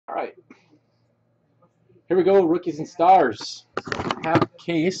All right, here we go. Rookies and stars. Half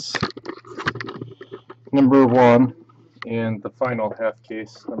case number 1, and the final half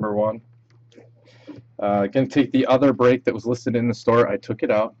case number 1. Gonna take the other break that was listed in the store. I took it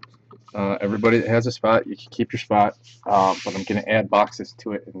out. Everybody that has a spot, you can keep your spot, but I'm gonna add boxes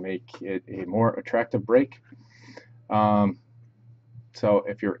to it and make it a more attractive break. So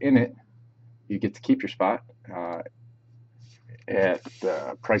if you're in it, you get to keep your spot at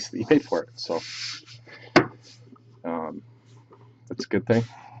the price that you paid for it. So that's a good thing.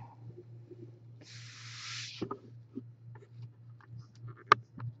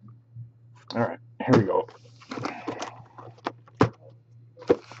 All right, here we go.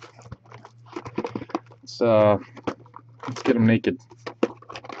 Let's get them naked.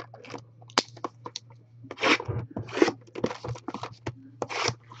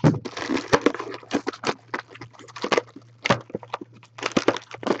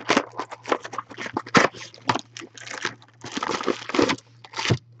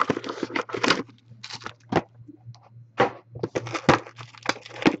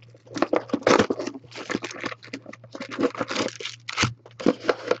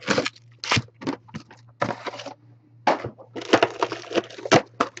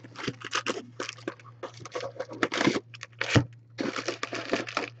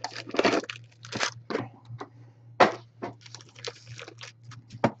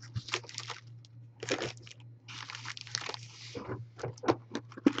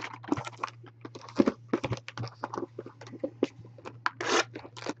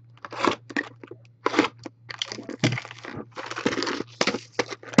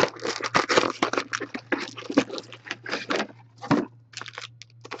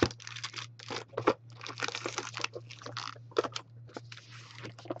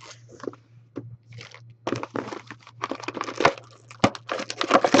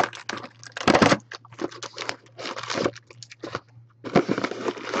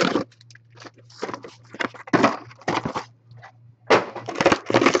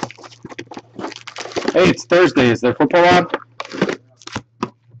 Hey, it's Thursday. Is there football on?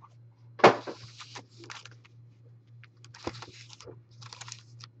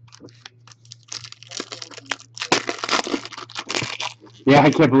 Yeah, I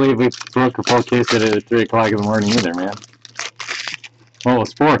can't believe we broke a full case at 3 o'clock in the morning either, man. Well,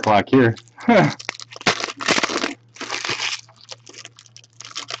 it's 4 o'clock here.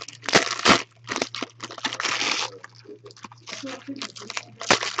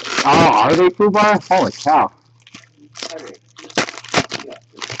 Oh, are they Pooh Bar? Holy cow.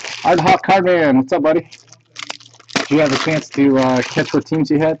 Art Hawk Cardman, what's up, buddy? Did you have a chance to catch what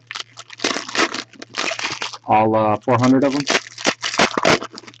teams you had? All 400 of them?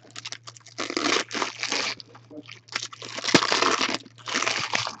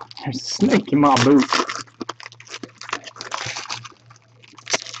 There's a snake in my boot.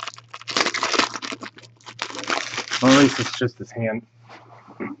 Well, at least it's just his hand.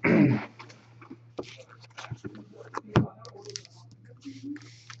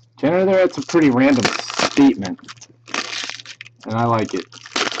 Generally, that's a pretty random statement, and I like it.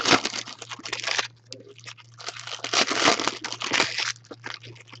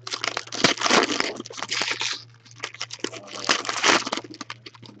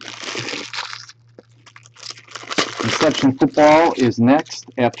 Inception Football is next.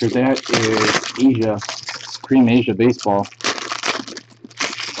 After that is Cream Asia Baseball,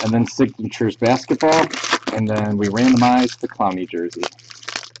 and then Signatures Basketball, and then we randomize the Clowney jersey.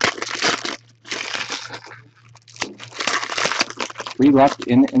 3 left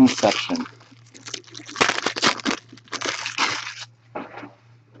in Inception.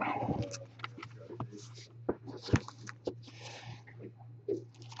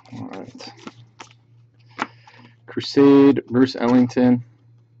 All right. Crusade, Bruce Ellington.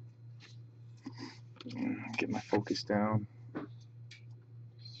 Get my focus down.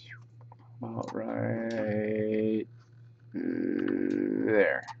 All right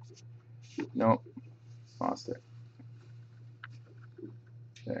there. Nope, lost it.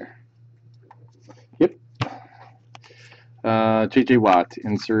 There. Yep. J.J. Watt,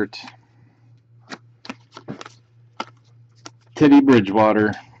 insert. Teddy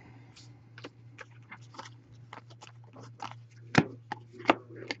Bridgewater.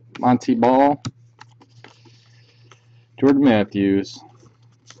 Monty Ball. Jordan Matthews.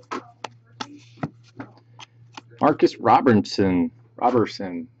 Marcus Robertson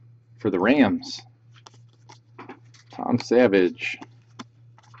for the Rams. Tom Savage.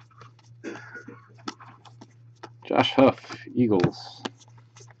 Josh Huff, Eagles.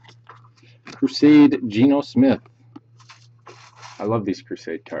 Crusade, Geno Smith. I love these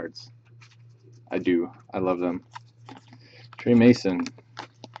Crusade cards. I do. I love them. Trey Mason,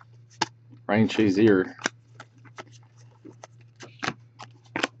 Ryan Shazier,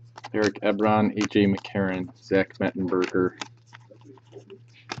 Eric Ebron, AJ McCarron, Zach Mettenberger,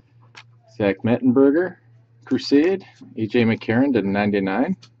 Crusade, AJ McCarron to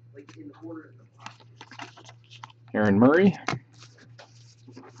 99, Aaron Murray,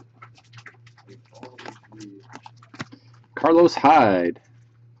 Carlos Hyde,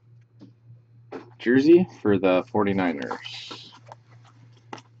 jersey for the 49ers.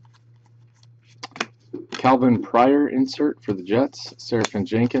 Calvin Pryor insert for the Jets. Seraphin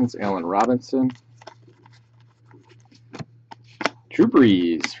Jenkins, Allen Robinson. Drew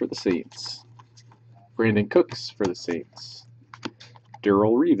Brees for the Saints. Brandon Cooks for the Saints.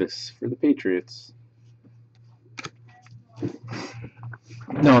 Darrelle Revis for the Patriots.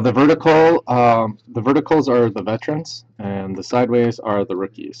 No, the verticals are the veterans, and the sideways are the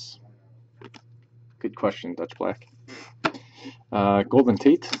rookies. Good question, Dutch Black. Golden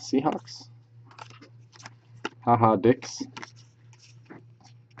Tate, Seahawks. Haha Dix.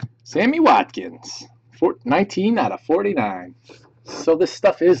 Sammy Watkins, 19 out of 49. So this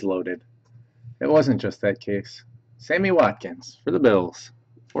stuff is loaded. It wasn't just that case. Sammy Watkins for the Bills,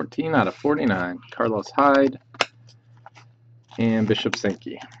 14 out of 49. Carlos Hyde and Bishop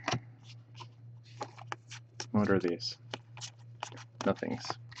Sankey. What are these? Nothings.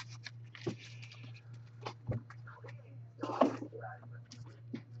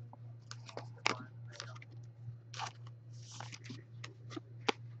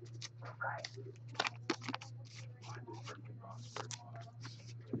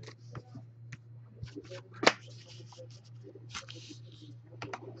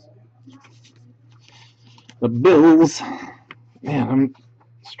 The Bills. Man, I'm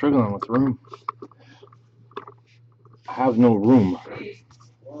struggling with room. I have no room.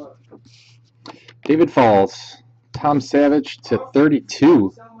 David Falls. Tom Savage to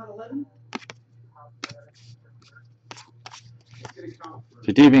 32.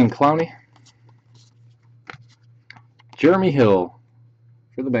 Jadeveon Clowney. Jeremy Hill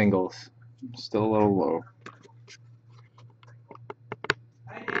for the Bengals. Still a little low.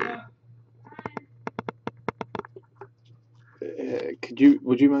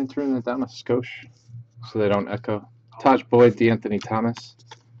 Would you mind turning that down a skosh so they don't echo? Taj Boyd, DeAnthony Thomas,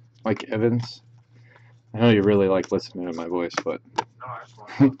 Mike Evans. I know you really like listening to my voice, but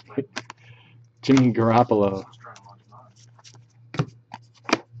Jimmy Garoppolo,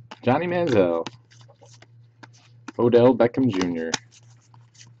 Johnny Manziel, Odell Beckham Jr.,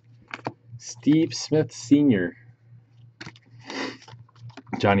 Steve Smith Sr.,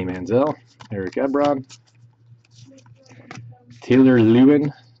 Johnny Manziel, Eric Ebron, Taylor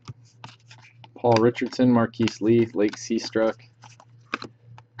Lewin, Paul Richardson, Marquise Lee, Lake Seastruck,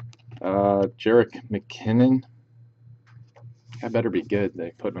 Jerick McKinnon. That better be good. They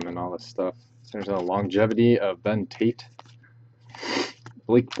put him in all this stuff. There's a longevity of Ben Tate,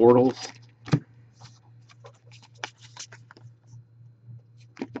 Blake Bortles,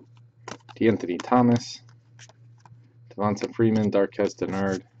 DeAnthony Thomas, Devonta Freeman, Darquez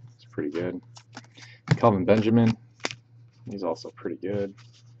Dennard. It's pretty good. Kelvin Benjamin. He's also pretty good.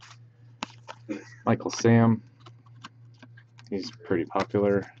 Michael Sam. He's pretty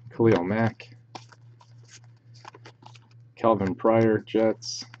popular. Khalil Mack. Calvin Pryor,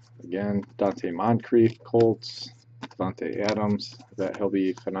 Jets. Again, Dante Moncrief, Colts. Devontae Adams. That he'll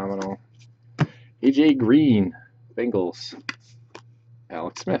be phenomenal. AJ Green, Bengals.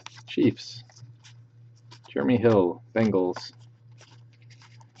 Alex Smith, Chiefs. Jeremy Hill, Bengals.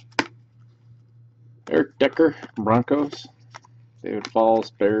 Eric Decker, Broncos. David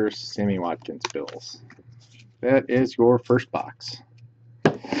Falls, Bears. Sammy Watkins, Bills. That is your first box.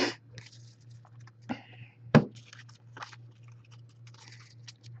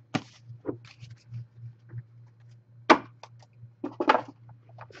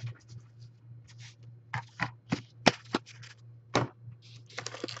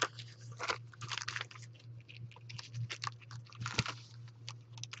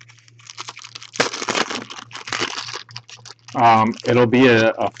 It'll be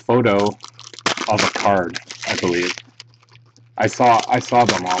a photo of a card, I believe. I saw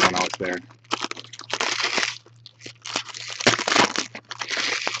them all when I was there.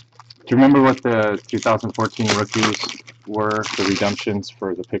 Do you remember what the 2014 rookies were, the redemptions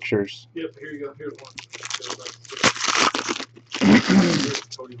for the pictures? Yep, here you go. Here's one. Here's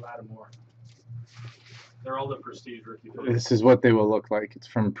Cody Lattimore. They're all the Prestige rookie pictures. This is what they will look like. It's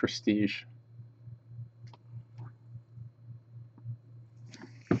from Prestige.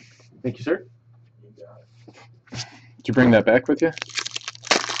 Thank you, sir. You got it. Did you bring that back with you?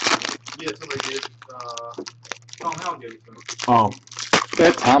 Yeah, somebody did. Tom Howell gave it to him. Oh,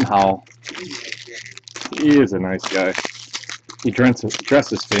 that Tom Howell. He is a nice guy. He dresses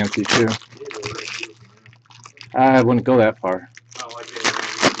fancy too. I wouldn't go that far. I like it.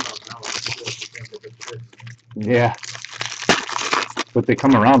 Yeah. But they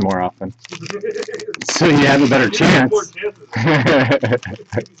come around more often. So you have a better chance.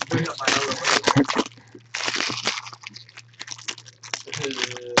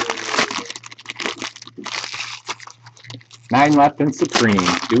 9 left in Supreme.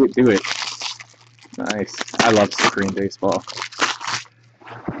 Do it, do it. Nice. I love Supreme baseball.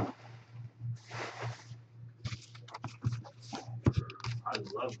 I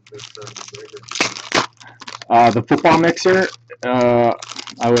love this breaker. The football mixer, I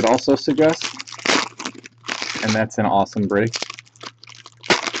would also suggest. And that's an awesome break.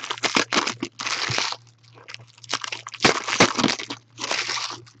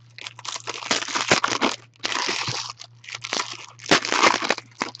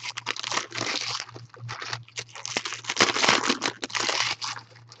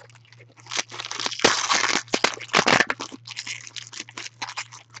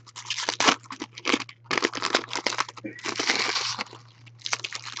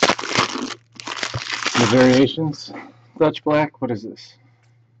 The variations. Dutch Black, what is this?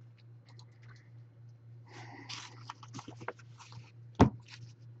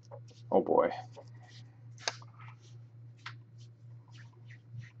 Oh boy.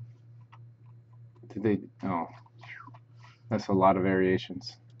 Did they? Oh. That's a lot of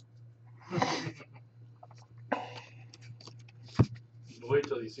variations. Wait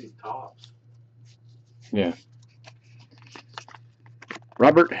till you see tops. Yeah.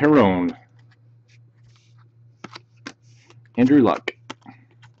 Robert Herone. Andrew Luck.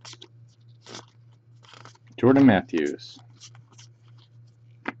 Jordan Matthews.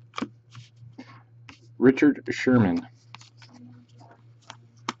 Richard Sherman.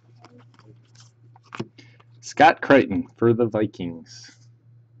 Scott Crichton for the Vikings.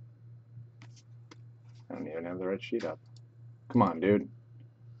 I don't even have the right sheet up. Come on, dude.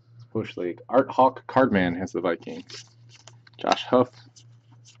 It's Bush League. Art Hawk Cardman has the Vikings. Josh Huff.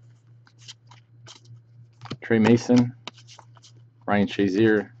 Trey Mason. Ryan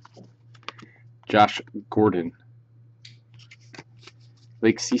Shazier. Josh Gordon.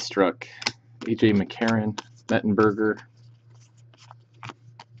 Lake Seastruck. AJ McCarron. Mettenberger.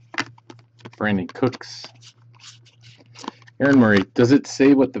 Brandon Cooks. Aaron Murray. Does it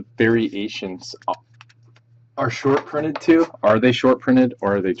say what the variations are short printed to? Are they short printed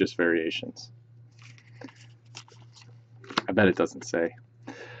or are they just variations? I bet it doesn't say.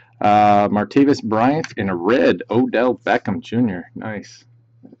 Martavis Bryant in a red. Odell Beckham Jr. Nice.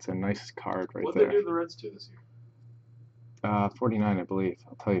 That's a nice card right What there. did they do the Reds to this year? 49, I believe.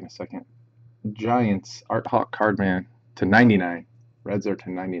 I'll tell you in a second. Giants. Art Hawk Cardman to 99. Reds are to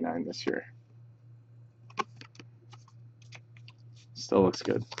 99 this year. Still looks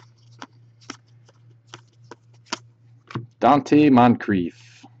good. Dante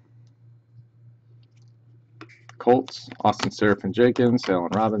Moncrief. Colts. Austin Seraphin Jenkins. Allen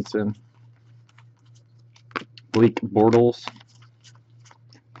Robinson. Blake Bortles.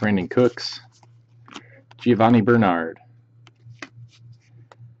 Brandon Cooks. Giovanni Bernard.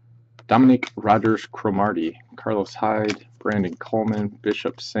 Dominic Rogers Cromartie. Carlos Hyde. Brandon Coleman.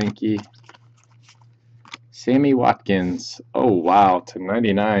 Bishop Sankey. Sammy Watkins. Oh, wow, to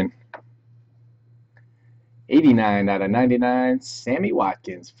 99. 89 out of 99. Sammy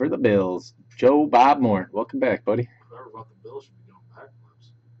Watkins for the Bills. Joe Bob Mort. Welcome back, buddy. Whoever about the Bills should be going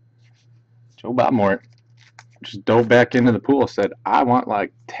backwards. Joe Bob Mort just dove back into the pool, said, I want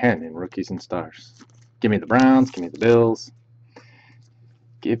like 10 in rookies and stars. Give me the Browns, give me the Bills.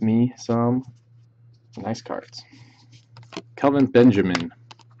 Give me some nice cards. Kelvin Benjamin.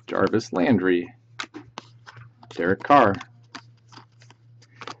 Jarvis Landry. Derek Carr.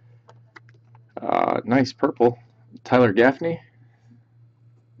 Nice purple. Tyler Gaffney.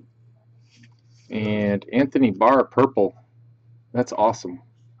 And Anthony Barr, purple. That's awesome.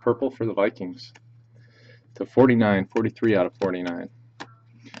 Purple for the Vikings. To 49, 43 out of 49.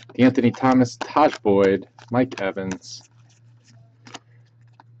 Anthony Thomas, Taj Boyd, Mike Evans,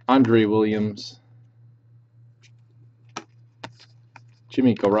 Andre Williams,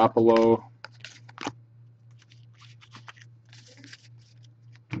 Jimmy Garoppolo,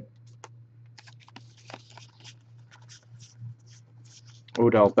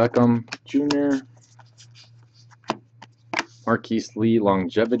 Odell Beckham Jr., Marquise Lee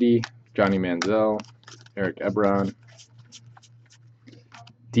Longevity, Johnny Manziel, Eric Ebron,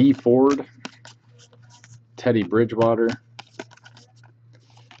 D. Ford, Teddy Bridgewater,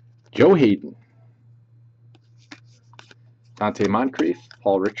 Joe Hayden, Dante Moncrief,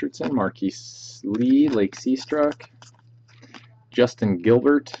 Paul Richardson, Marquise Lee, Lake Seastruck, Justin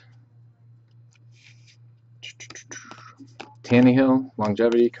Gilbert, Tannehill,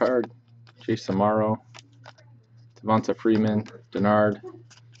 longevity card, Chase Amaro, Devonta Freeman, Denard,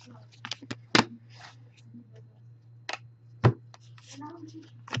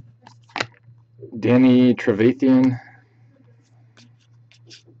 Danny Trevathan,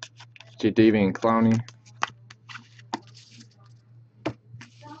 Jadavian Clowney,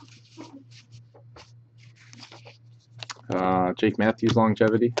 Jake Matthews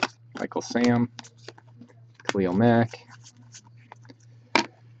longevity, Michael Sam, Khalil Mack,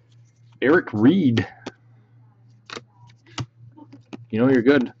 Eric Reed. You know you're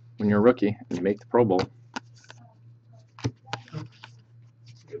good when you're a rookie and you make the Pro Bowl.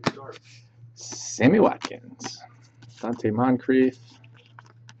 Good start. Sammy Watkins, Dante Moncrief,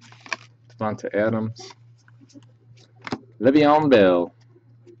 Devonta Adams, Le'Veon Bell,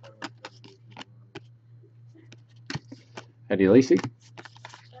 Eddie Lacy,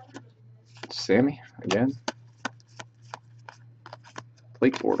 Sammy again,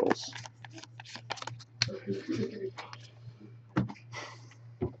 Blake Bortles.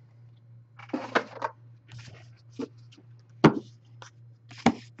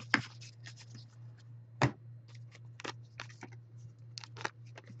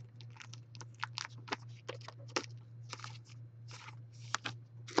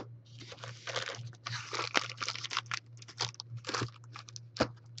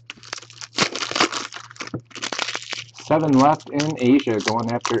 Seven left in Asia going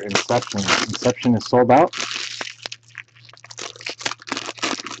after Inception. Inception is sold out.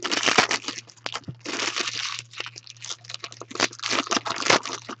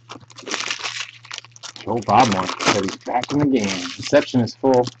 Joe Bobmore said he's back in the game. Inception is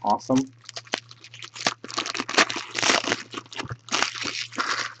full. Awesome.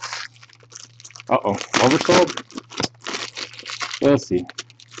 Uh-oh. Oversold? We'll see.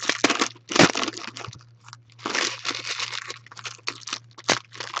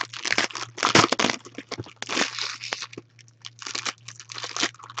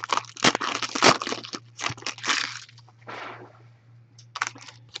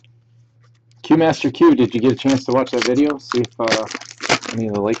 Master Q, did you get a chance to watch that video? See if any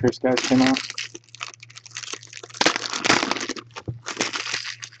of the Lakers guys came out?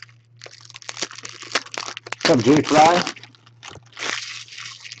 What's up, Jay Fry?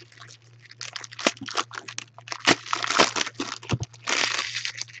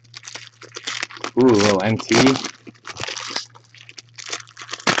 Ooh, a little NT.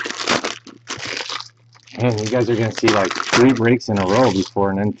 Man, you guys are going to see like 3 breaks in a row before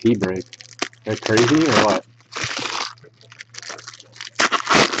an NT break. They're crazy or what?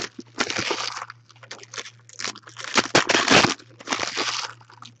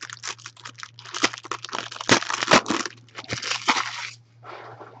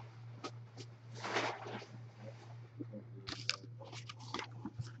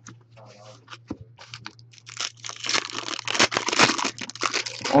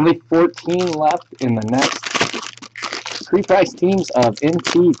 Only 14 left in the next pre-price teams of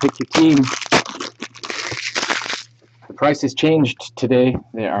NT. Pick your team. The price has changed today.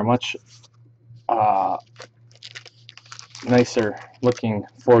 They are much nicer looking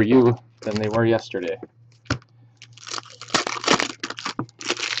for you than they were yesterday.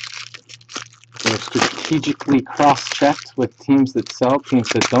 They're strategically cross-checked with teams that sell, teams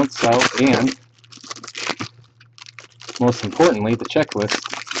that don't sell, and most importantly, the checklist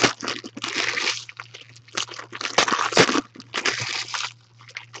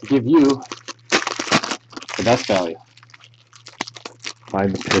to give you the best value.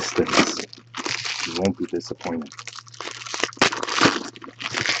 Find the Pistons. You won't be disappointed.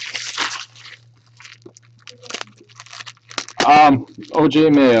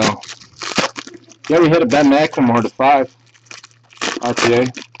 OJ Mayo. You already hit a Ben McLemore to 5.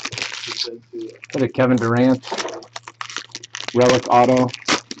 RPA. Hit a Kevin Durant. Relic auto.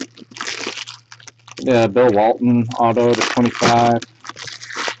 Yeah, Bill Walton auto to 25.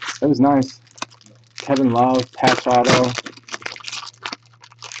 That was nice. Kevin Love patch auto.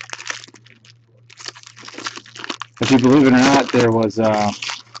 If you believe it or not, there was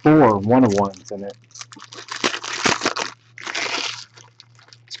 4 one-of-ones in it.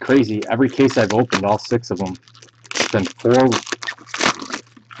 It's crazy. Every case I've opened, all 6 of them, it's been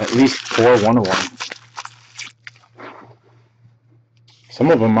at least 4 one-of-ones. Some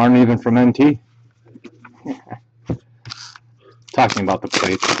of them aren't even from NT. Talking about the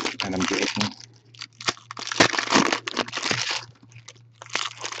plates, and I'm joking.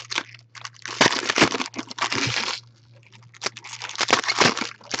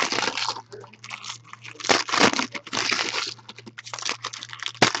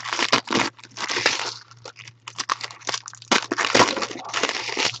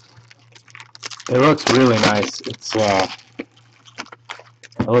 It looks really nice. It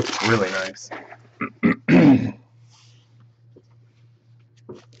looks really nice.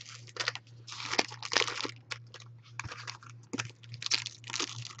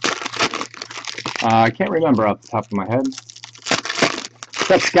 I can't remember off the top of my head.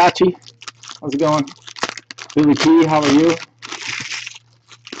 What's up, Scotchy? How's it going? Billy P, how are you?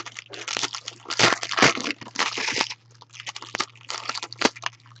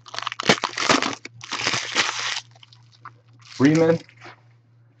 Freeman,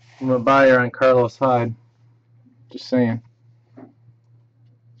 I'm a buyer on Carlos Hyde. Just saying.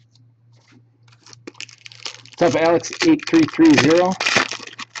 What's up, Alex8330?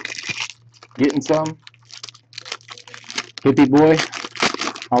 Getting some? Hippie boy,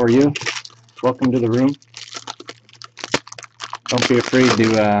 how are you? Welcome to the room. Don't be afraid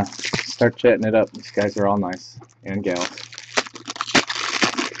to start chatting it up. These guys are all nice, and gals.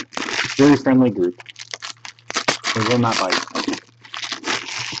 Very friendly group. They will not bite.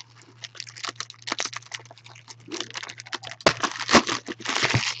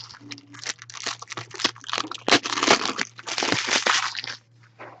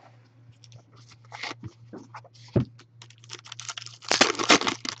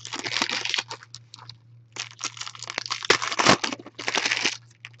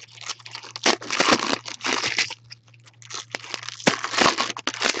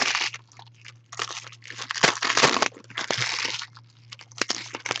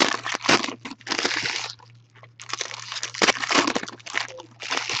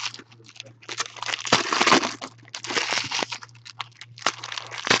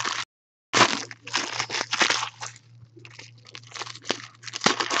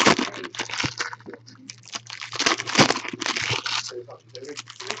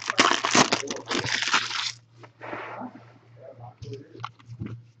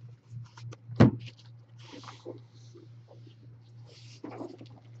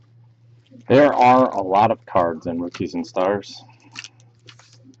 There are a lot of cards in Rookies and Stars.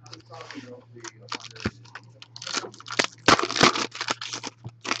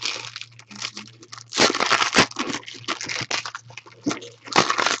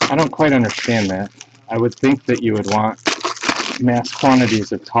 I don't quite understand that. I would think that you would want mass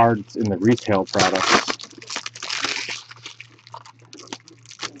quantities of cards in the retail products.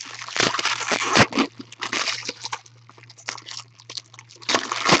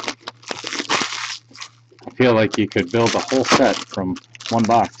 I feel like you could build a whole set from one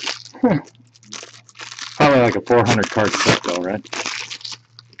box. Probably like a 400 card set though, right?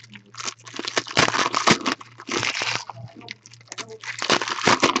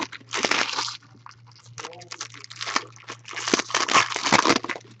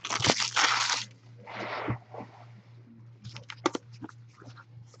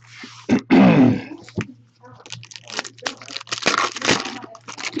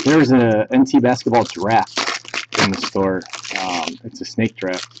 There's a NT basketball draft in the store. It's a snake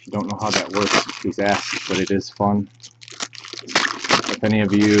draft. If you don't know how that works, please ask, but it is fun. If any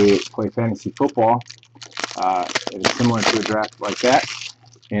of you play fantasy football, it is similar to a draft like that,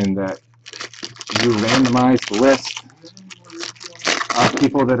 in that you randomize the list of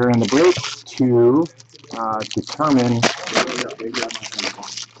people that are in the break to determine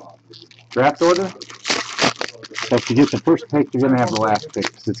draft order. So if you get the first pick, you're going to have the last pick,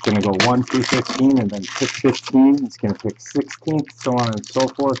 because it's going to go 1 through 15, and then pick 15, it's going to pick 16th, so on and so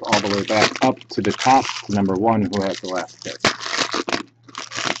forth, all the way back up to the top to number 1, who has the last pick.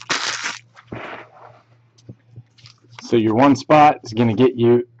 So your one spot is going to get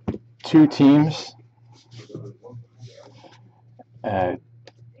you 2 teams,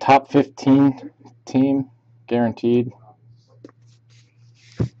 top 15 team, guaranteed.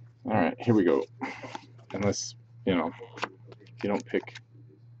 All right, here we go. Unless, you know, you don't pick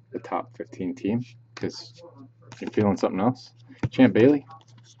the top 15 team because you're feeling something else. Champ Bailey,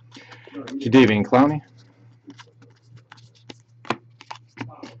 Jadavian Clowney,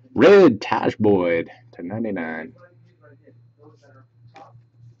 Red Taj Boyd to 99,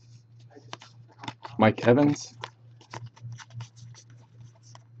 Mike Evans,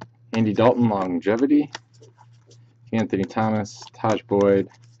 Andy Dalton longevity, Anthony Thomas, Taj Boyd,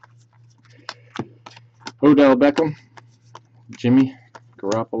 Odell Beckham, Jimmy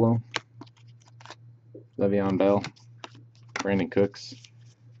Garoppolo, Le'Veon Bell, Brandon Cooks.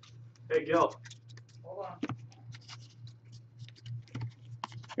 Hey, Gil. Hold on.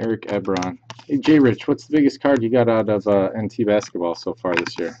 Eric Ebron. Hey, J. Rich, what's the biggest card you got out of NT basketball so far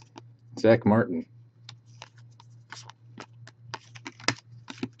this year? Zach Martin.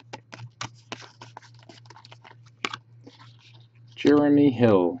 Jeremy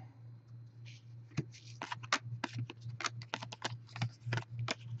Hill.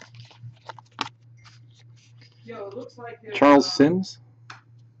 Charles Sims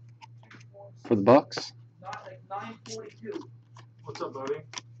for the Bucks. What's up, buddy?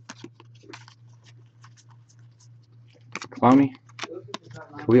 Clowney,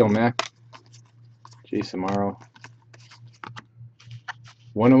 Khalil Mack, Jason Morrow.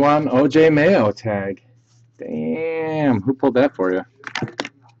 1-1 OJ Mayo tag. Damn, who pulled that for you?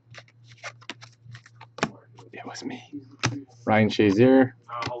 It was me. Ryan Shazier.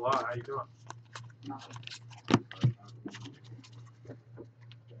 Not a whole lot. How you doing?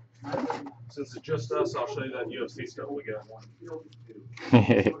 Since it's just us, I'll show you that UFC stuff we got.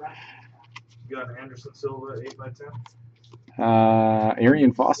 You got an Anderson Silva 8x10.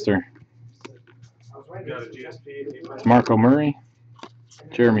 Arian Foster. You got a GSP 8x10. Marco Murray.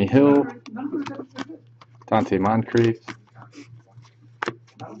 Jeremy Hill. Dante Moncrief.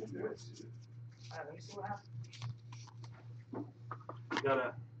 Got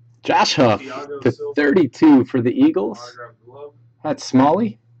a Josh Huff to 32 for the Eagles. autographed glove. That's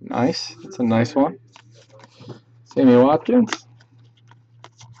Smalley. Nice. That's a nice one. Sammy Watkins.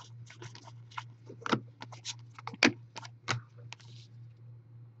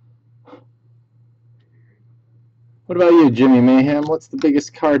 What about you, Jimmy Mayhem? What's the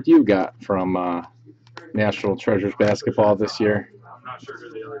biggest card you got from National Treasures basketball this year? I'm not sure who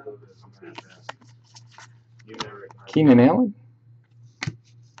the other glove is. You may recognize. Keenan Allen?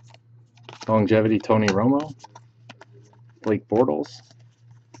 Longevity Tony Romo? Blake Bortles?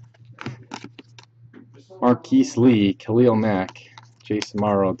 Marquise Lee, Khalil Mack, Jason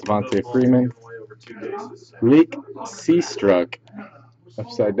Morrow, Devontae Freeman, Leek Seastruck,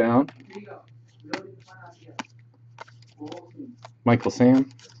 upside down, Michael Sam,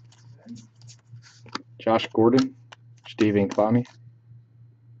 Josh Gordon, Jadeveon Clowney.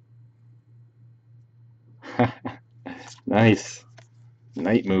 Nice.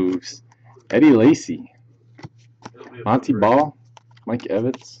 Night moves. Eddie Lacy, Monty Ball, Mike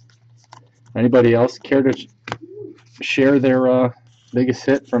Evans. Anybody else care to share their biggest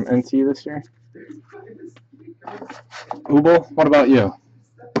hit from NT this year? Ubel, what about you?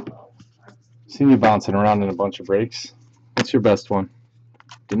 Seen you bouncing around in a bunch of breaks. What's your best one?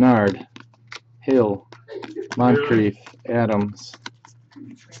 Denard, Hill, Moncrief, Adams,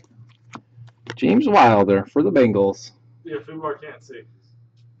 James Wilder for the Bengals. Yeah, Fubar can't see.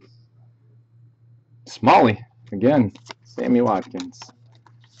 Smalley, again, Sammy Watkins.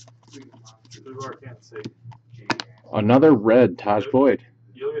 Fubar can't see. Another red, Taj Boyd.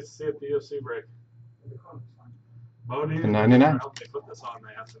 You'll get to see it at the UFC break. Bodie, The 99. help me put this on,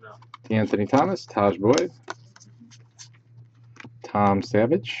 they have to know. Anthony Thomas, Taj Boyd. Tom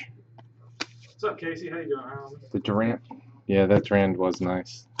Savage. What's up, Casey? How you doing, Alan? The Durant. Yeah, that Durant was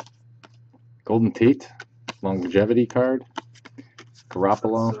nice. Golden Tate. Longevity card.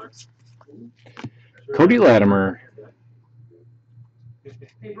 Garoppolo. Cody Latimer.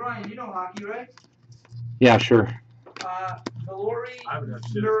 Hey Brian, you know hockey, right? Yeah, sure. Valori I haven't had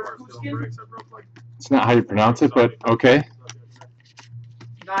shit as far as film breaks. I broke like. It's not how you pronounce it, but okay.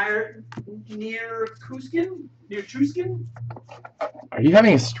 Near Kuskin? Near Truskin? Are you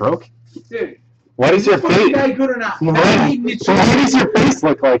having a stroke? Dude. What is your Is this face? guy good or not? Why does your face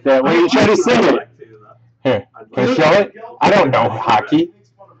look like that? Why are you trying to say it? Here, can I show it? I don't know hockey.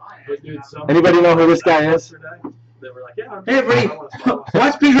 Anybody know who this guy is? They were like, yeah, Hey, everybody,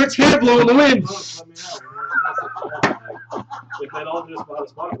 watch Big Hurt's hair blow in the wind. If they'd all just bought a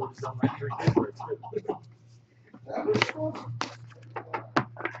spot, we'll just sell like 3 favorites.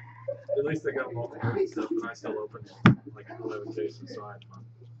 At least they got multiple stuff, and I still opened like 11 cases, so I had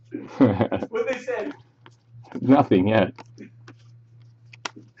fun. What they say? Nothing yet.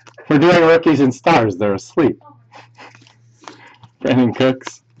 We're doing rookies and stars. They're asleep. Brandon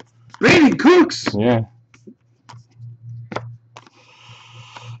Cooks. Brandon Cooks! Yeah.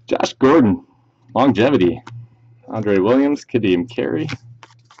 Josh Gordon. Longevity. Andre Williams. Kadeem Carey.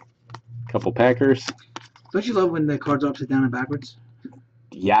 Couple Packers. Don't you love when the cards are upside down and backwards?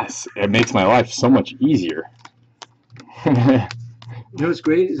 Yes, it makes my life so much easier. You know what's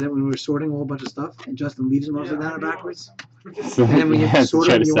great is that when we're sorting a whole bunch of stuff and Justin leaves them upside down and backwards, So, and then when you yeah, sort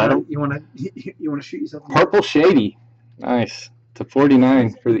try them, to set 'em. you want to shoot yourself. in the Purple Shady. Nice. To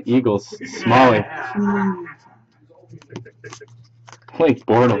 49 for the Eagles. Smalley. Blake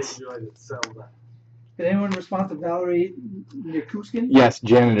Bortles. Did anyone respond to Valerie Nikuskin? Yes,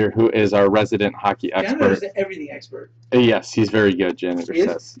 Janitor, who is our resident hockey Janitor is expert. the everything expert. Yes, he's very good, Janitor He is?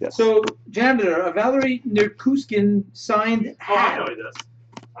 says. Yes. So, Janitor, a Valerie Nikuskin signed Oh, I hat. know he does.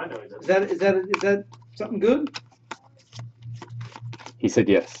 I know he does. Is that something good? He said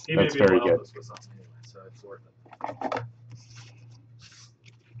yes. He may That's be very able to good. help us with something anyway, so it's worth it.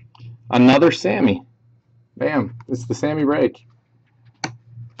 Another Sammy. Bam. It's the Sammy break.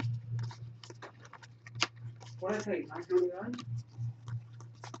 What did I say? 939?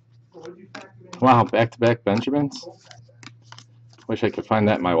 What did you factor in? Wow, back-to-back Benjamins. Wish I could find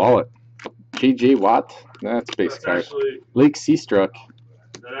that in my wallet. G.G. Watt. That's base That's card. actually, Lake Seastruck.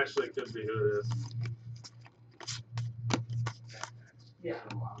 that actually could be who it is. Yeah.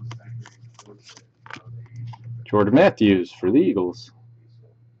 Jordan Matthews for the Eagles.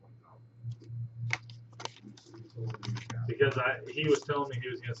 Because he was telling me he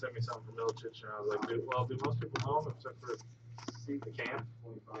was going to send me something from Milicic, and I was like, do most people know him except for the camp?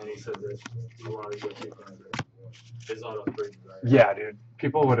 And he said that a lot of UFC fans are his auto breaks. Yeah, dude.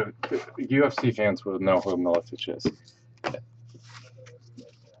 People would have, UFC fans would know who Milicic is.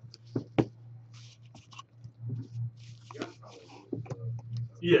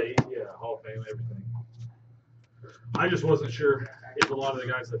 Yeah, Hall of Fame, everything. I just wasn't sure if a lot of the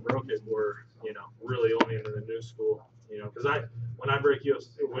guys that broke it were, really only in the new school. Because when I break UFC,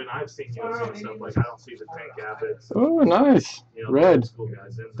 when I've seen UFC and stuff, like I don't see the Tank Abbott's. Oh, nice. Red. School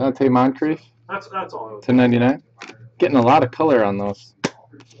guys in there. Dante Moncrief. That's all. I was 1099. Getting a lot of color on those.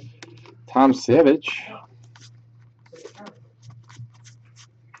 Tom Savage.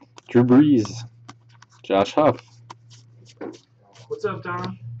 Drew Brees. Josh Huff. What's up,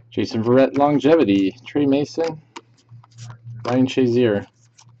 Tom? Jason Verrett Longevity. Trey Mason. Ryan Shazier.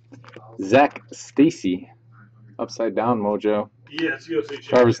 Zach Stacy. Upside Down Mojo. Yeah, it's UFC.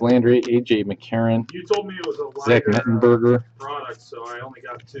 Jarvis Landry. AJ McCarron. You told me it was a Zach lighter Mettenberger. product, so I only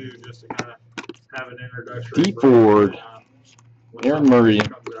got 2 just to kind of have an introduction. D Ford. Aaron Murray.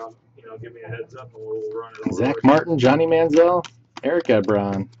 Comes out, give me a heads up and we'll run it all Zach over. Martin. Johnny Manziel. Eric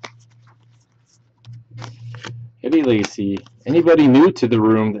Ebron. Eddie Lacy. Anybody new to the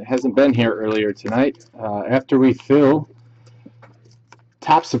room that hasn't been here earlier tonight? After we fill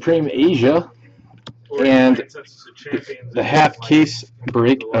Top Supreme Asia and the half case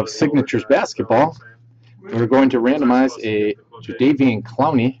break of Signatures Basketball, we're going to randomize a Jadeveon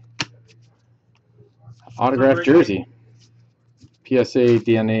Clowney autographed jersey, PSA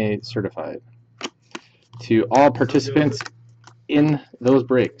DNA certified, to all participants in those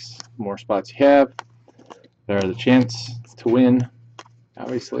breaks. The more spots you have, better the chance to win,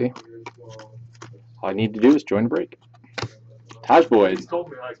 obviously. All I need to do is join the break. Taj Boyd. He's told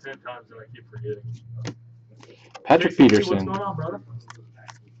me like 10 times and I keep forgetting. Patrick Hey, Peterson. What's going on, brother?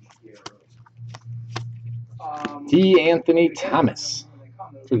 D. Anthony Thomas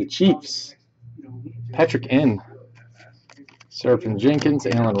for the Chiefs. Patrick N. Seraphin Jenkins.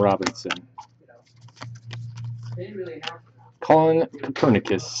 Allen Robinson. Colin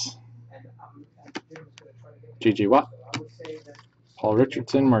Copernicus. J.J. Watt. Paul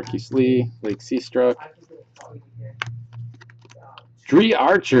Richardson. Marquise Lee. Lake Seastruck. Dree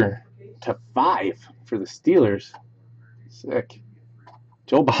Archer to 5 for the Steelers. Sick.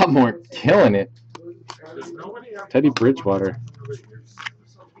 Joe Bobmore killing it. Teddy Bridgewater.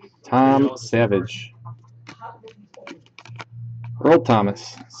 Tom Savage. Earl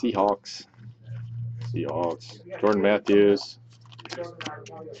Thomas. Seahawks. Jordan Matthews.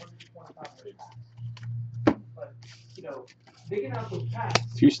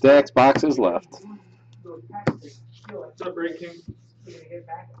 2 stacks boxes left. What's up, Ray King? You're gonna get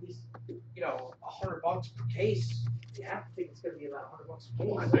back at least, $100 per case. You have to think it's gonna be about $100 a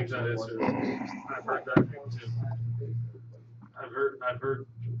case. I think that is true. I've heard that thing too. I've heard.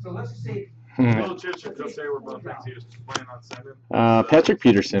 So let's just say. Milicic and Jose were both things he was planning on sending. Patrick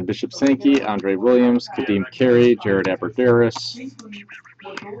Peterson, Bishop Sankey, Andre Williams, Kadeem Carey, Jared Aberderis,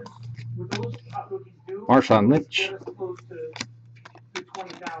 Marshawn Lynch,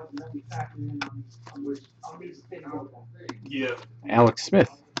 Yeah. Alex Smith,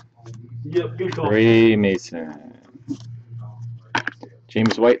 Yep, good call. Ray Mason,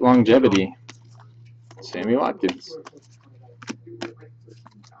 James White Longevity, Sammy Watkins,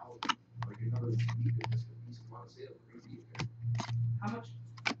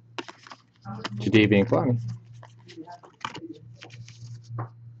 Jadeveon Clowney,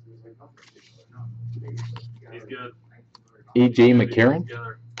 He's good. AJ McCarron,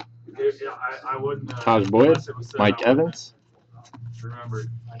 Yeah, I wouldn't. Taj Boyd, unless it was said, Mike I wouldn't Evans. Remember,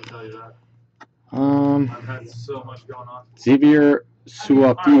 I can tell you that. I've had so much going on. Xavier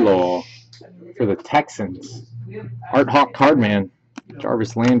Suapilo for the Texans, Art Hawk Cardman,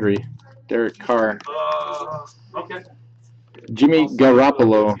 Jarvis Landry, Derek Carr, Okay. Jimmy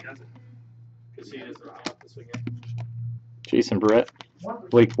Garoppolo, Because he is this weekend. Jason Barrett,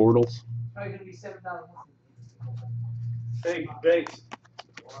 Blake Bortles, Hey, Bates.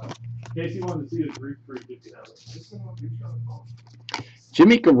 Casey wanted to see his brief for 50,000.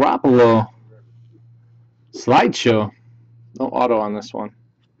 Jimmy Garoppolo, Slideshow. No auto on this one.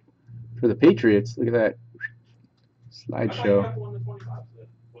 For the Patriots, look at that. Slideshow.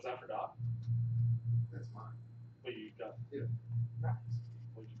 Was that for Doc? That's mine. What you got? Yeah.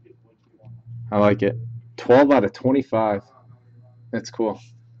 What'd you get? What'd you want? I like it. 12 out of 25. That's cool.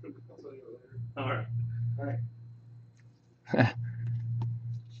 All right.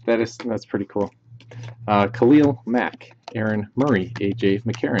 That's pretty cool. Khalil Mack, Aaron Murray, AJ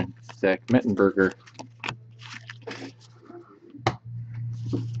McCarron, Zach Mettenberger.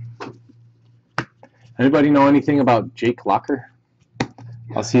 Anybody know anything about Jake Locker?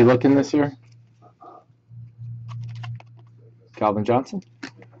 How's he looking this year? Calvin Johnson?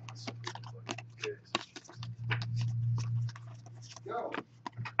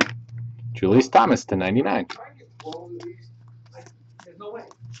 Julius Thomas to 99.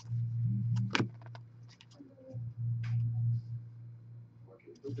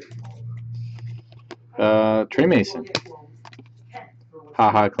 Trey Mason.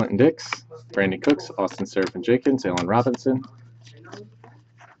 Haha Clinton Dix. Brandon Cooks, Austin Seraphin Jenkins, Allen Robinson.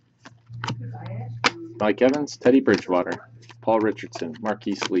 Mike Evans, Teddy Bridgewater. Paul Richardson,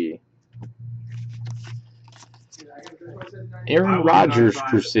 Marquise Lee. Aaron Rodgers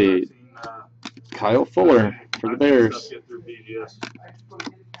Crusade. Kyle Fuller for the Bears.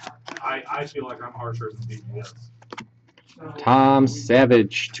 I feel like I'm harsher than BGS. Tom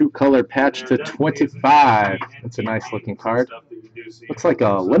Savage, 2-color patch to 25. That's a nice looking card. Looks like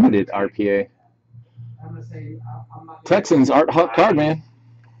a limited RPA. Texans, Art Hawk card, man.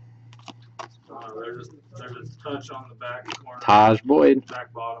 There's a touch on the back corner. Taj Boyd.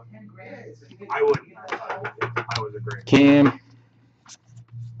 Back bottom. I wouldn't. I was a great. Cam.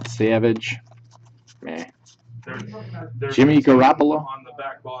 Savage. Meh. There's Jimmy Garoppolo. On the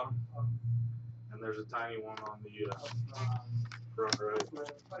back bottom. And there's a tiny one on the front right.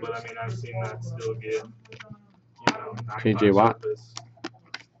 But I mean, I've seen that still get, JJ Watt.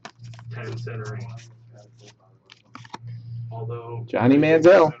 10 centering. Although Johnny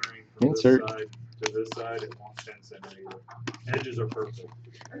Manziel. From Insert. This side to this side, it won't 10 centering either. Edges are perfect.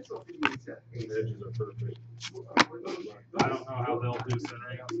 Edges are perfect. I don't know how they'll do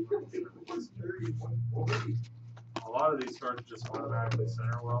centering. A lot of these cards just automatically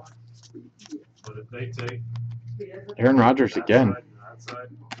center well. But if they take Aaron Rodgers again. that side,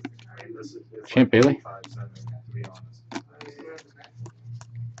 I mean, this is Champ like Bailey. 5 centering, to be honest.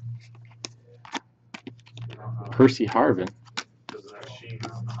 Percy Harvin. Because of that sheen, I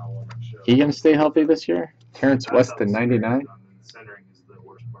don't know how well that shows. He gonna stay healthy this year? Terrence That's West how to the centering is 99. done, and the centering is the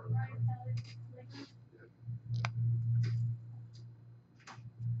worst part of the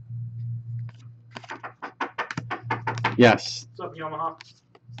card. Yes. What's up, Yamaha?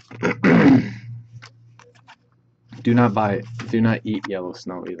 Do not buy it. Do not eat yellow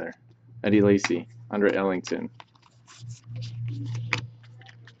snow either. Eddie Lacy, Andre Ellington.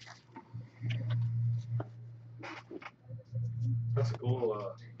 That's a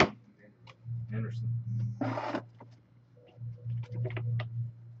cool Anderson.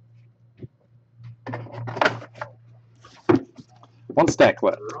 One stack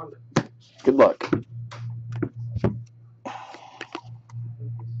left. We're on Good luck.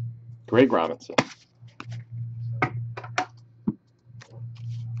 Greg Robinson.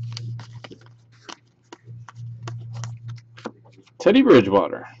 Teddy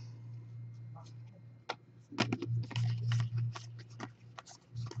Bridgewater.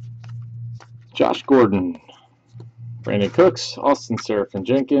 Josh Gordon. Brandon Cooks, Austin Seraphin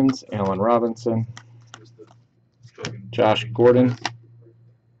Jenkins, Allen Robinson, Josh Gordon,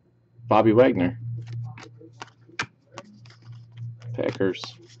 Bobby Wagner. Packers.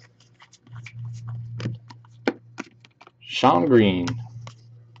 Sean Green.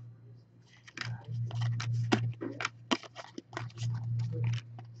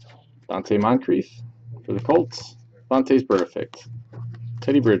 Dante Moncrief for the Colts. Dante's perfect.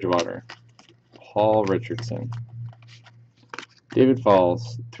 Teddy Bridgewater. Paul Richardson. David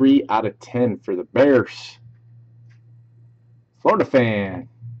Falls. 3 out of 10 for the Bears. Florida fan.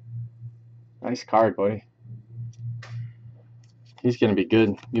 Nice card, buddy. He's going to be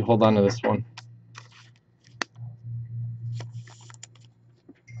good. You hold on to this one.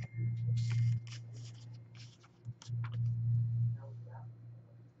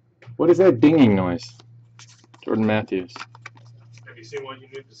 What is that dinging noise? Jordan Matthews. Have you seen what you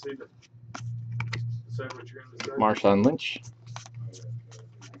need to see to decide what you're going to decide? Marshawn Lynch.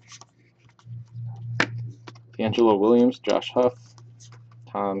 D'Angelo Williams, Josh Huff,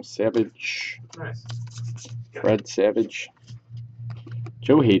 Tom Savage, Nice. Fred Savage,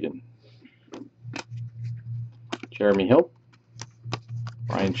 Joe Hayden, Jeremy Hill,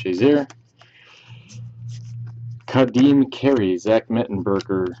 Ryan Shazier, Kadeem Carey, Zach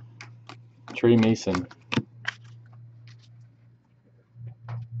Mettenberger, Trey Mason.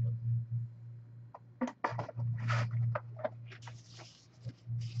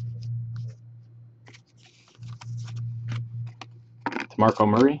 Marco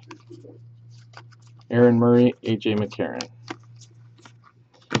Murray, Aaron Murray, AJ McCarron,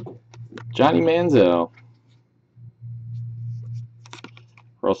 Johnny Manziel,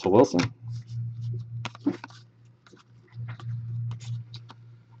 Russell Wilson,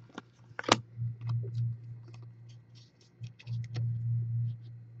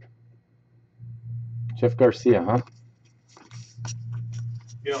 Jeff Garcia, huh?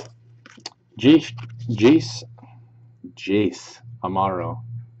 Yep. Jace Amaro.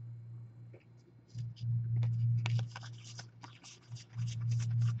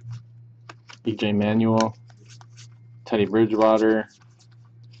 EJ Manuel, Teddy Bridgewater,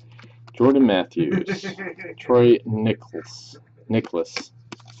 Jordan Matthews, Troy Nicholas,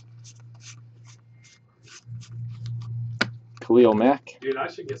 Khalil Mack. Dude, I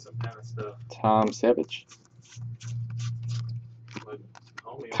should get some kind of stuff. Tom Savage. Like,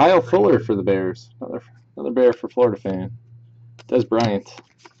 Kyle Fuller for the Bears. Another Bear for Florida fan. Des Bryant.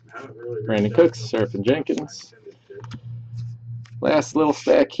 Really Brandon Cooks, Seraphin Jenkins. Last little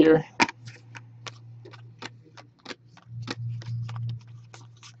stack here.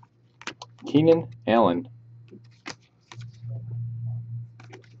 Keenan Allen.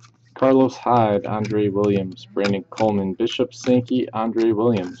 Carlos Hyde, Andre Williams, Brandon Coleman, Bishop Sankey, Andre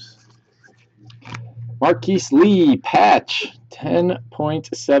Williams. Marquise Lee, patch,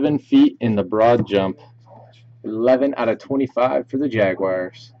 10.7 feet in the broad jump. 11 out of 25 for the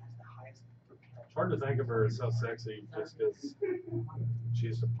Jaguars. It's hard to think of her as so sexy just because she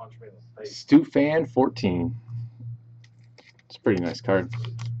used to punch me in the face. Stu Fan, 14. It's a pretty nice card.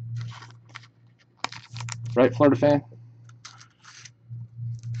 Right, Florida fan?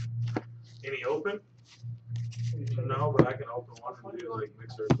 Any open? No, but I can open one and do like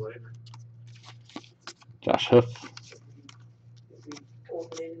mixers later. Josh Huff.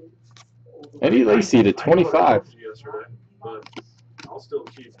 Eddie Lacy to 25. Yesterday, but I'll still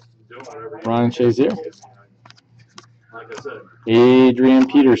keep doing whatever. Ryan Shazier. Like I said, Adrian when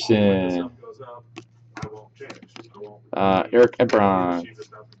Peterson. something goes up, I won't change. I won't Eric Ebron.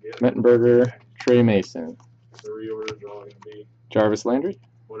 Mettenberger. Trey Mason. The reorders are all going to be Jarvis Landry.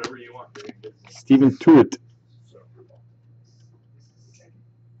 whatever you want. You're gonna get. Stephen Tuitt.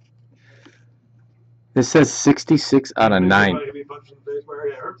 This says 66 out of 9. Somebody be punched in the face by her.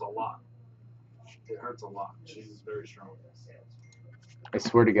 It hurts a lot. It hurts a lot. She's very strong. I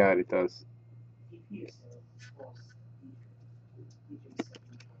swear to God, it does.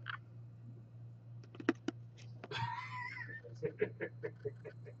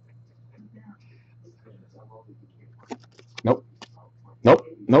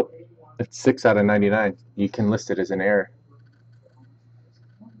 Nope. It's 6 out of 99. You can list it as an error.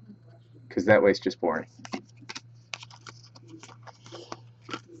 Because that way it's just boring.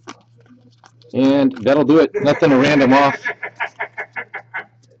 And that'll do it. Nothing to random off.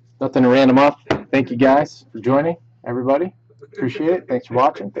 Nothing to random off. Thank you guys for joining, everybody. Appreciate it. Thanks for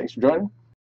watching. Thanks for joining.